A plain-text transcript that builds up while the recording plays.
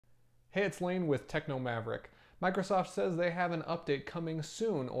Hey, it's Lane with TechnoMaverick. Microsoft says they have an update coming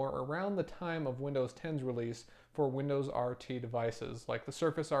soon or around the time of Windows 10's release for Windows RT devices like the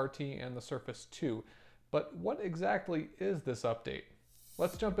Surface RT and the Surface 2. But what exactly is this update?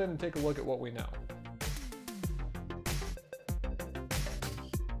 Let's jump in and take a look at what we know.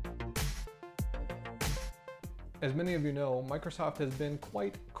 As many of you know, Microsoft has been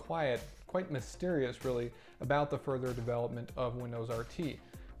quite quiet, quite mysterious really, about the further development of Windows RT.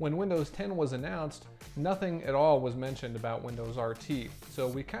 When Windows 10 was announced, nothing at all was mentioned about Windows RT, so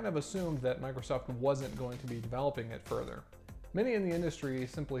we kind of assumed that Microsoft wasn't going to be developing it further. Many in the industry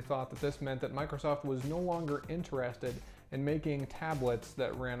simply thought that this meant that Microsoft was no longer interested in making tablets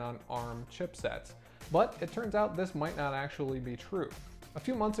that ran on ARM chipsets, but it turns out this might not actually be true. A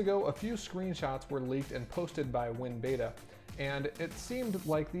few months ago, a few screenshots were leaked and posted by WinBeta, and it seemed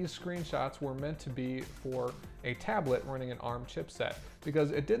like these screenshots were meant to be for a tablet running an ARM chipset,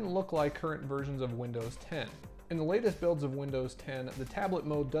 because it didn't look like current versions of Windows 10. In the latest builds of Windows 10, the tablet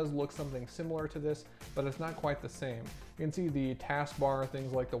mode does look something similar to this, but it's not quite the same. You can see the taskbar,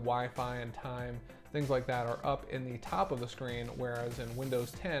 things like the Wi-Fi and time, things like that are up in the top of the screen, whereas in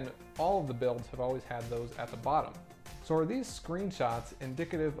Windows 10, all of the builds have always had those at the bottom. So are these screenshots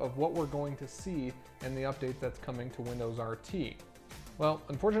indicative of what we're going to see in the update that's coming to Windows RT? Well,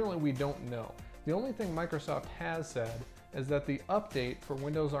 unfortunately we don't know. The only thing Microsoft has said is that the update for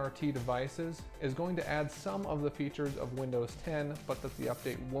Windows RT devices is going to add some of the features of Windows 10, but that the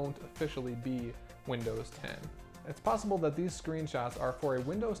update won't officially be Windows 10. It's possible that these screenshots are for a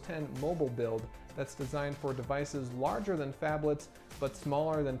Windows 10 mobile build that's designed for devices larger than phablets, but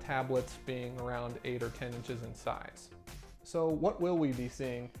smaller than tablets, being around 8 or 10 inches in size. So what will we be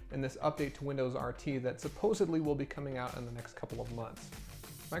seeing in this update to Windows RT that supposedly will be coming out in the next couple of months?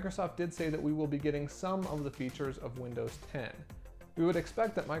 Microsoft did say that we will be getting some of the features of Windows 10. We would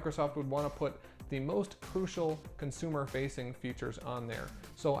expect that Microsoft would want to put the most crucial consumer-facing features on there.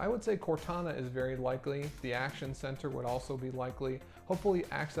 So I would say Cortana is very likely, the Action Center would also be likely, hopefully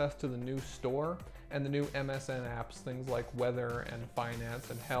access to the new store and the new MSN apps, things like weather and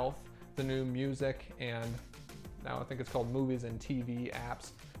finance and health, the new music and now I think it's called movies and TV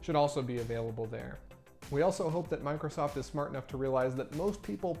apps should also be available there. We also hope that Microsoft is smart enough to realize that most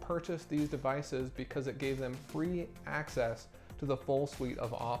people purchase these devices because it gave them free access to the full suite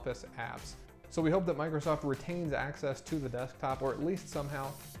of Office apps. So we hope that Microsoft retains access to the desktop, or at least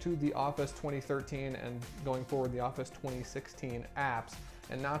somehow to the Office 2013 and going forward the Office 2016 apps,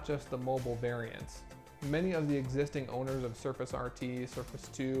 and not just the mobile variants. Many of the existing owners of Surface RT, Surface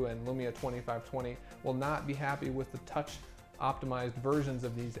 2, and Lumia 2520 will not be happy with the touch optimized versions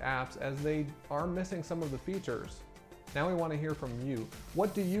of these apps as they are missing some of the features. Now we want to hear from you.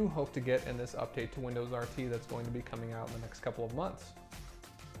 What do you hope to get in this update to Windows RT that's going to be coming out in the next couple of months?